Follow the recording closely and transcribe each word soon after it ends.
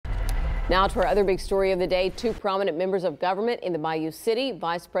Now to our other big story of the day. Two prominent members of government in the Bayou City,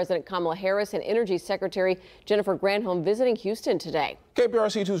 Vice President Kamala Harris and Energy Secretary Jennifer Granholm visiting Houston today.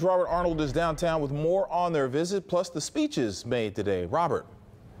 KPRC 2's Robert Arnold is downtown with more on their visit, plus the speeches made today. Robert.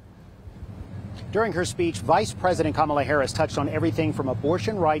 During her speech, Vice President Kamala Harris touched on everything from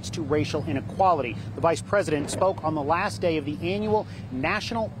abortion rights to racial inequality. The vice president spoke on the last day of the annual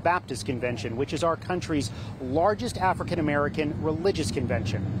National Baptist Convention, which is our country's largest African-American religious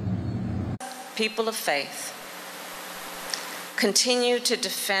convention. People of faith, continue to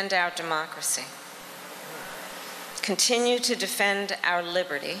defend our democracy, continue to defend our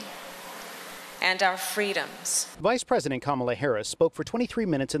liberty and our freedoms. Vice President Kamala Harris spoke for 23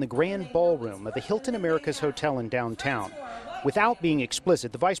 minutes in the Grand Ballroom of the Hilton Americas Hotel in downtown. Without being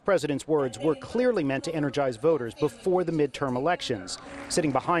explicit, the vice president's words were clearly meant to energize voters before the midterm elections.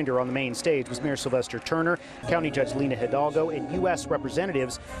 Sitting behind her on the main stage was Mayor Sylvester Turner, County Judge Lena Hidalgo, and U.S.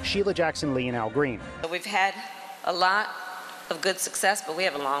 Representatives Sheila Jackson Lee and Al Green. We've had a lot of good success, but we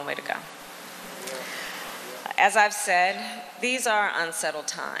have a long way to go. As I've said, these are unsettled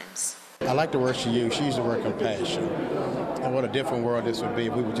times. I like the word she used. She used the word compassion. And what a different world this would be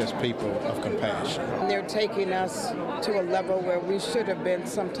if we were just people of compassion. They're taking us to a level where we should have been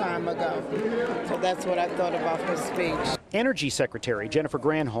some time ago. So that's what I thought about her speech. Energy Secretary Jennifer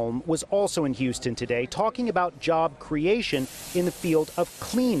Granholm was also in Houston today talking about job creation in the field of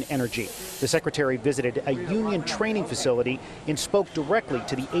clean energy. The secretary visited a union training facility and spoke directly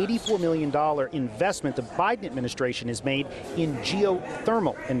to the $84 million investment the Biden administration has made in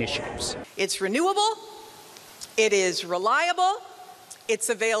geothermal initiatives. It's renewable, it is reliable, it's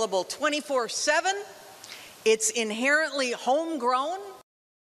available 24/7, it's inherently homegrown.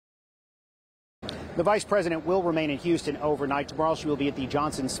 The vice president will remain in Houston overnight. Tomorrow she will be at the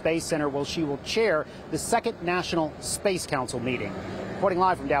Johnson Space Center, where she will chair the second National Space Council meeting. Reporting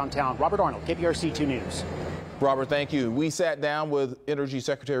live from downtown, Robert Arnold, KPRC 2 News. Robert, thank you. We sat down with Energy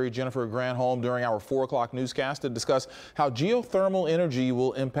Secretary Jennifer Granholm during our 4 o'clock newscast to discuss how geothermal energy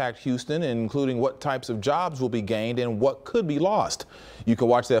will impact Houston, including what types of jobs will be gained and what could be lost. You can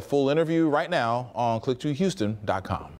watch that full interview right now on click2houston.com.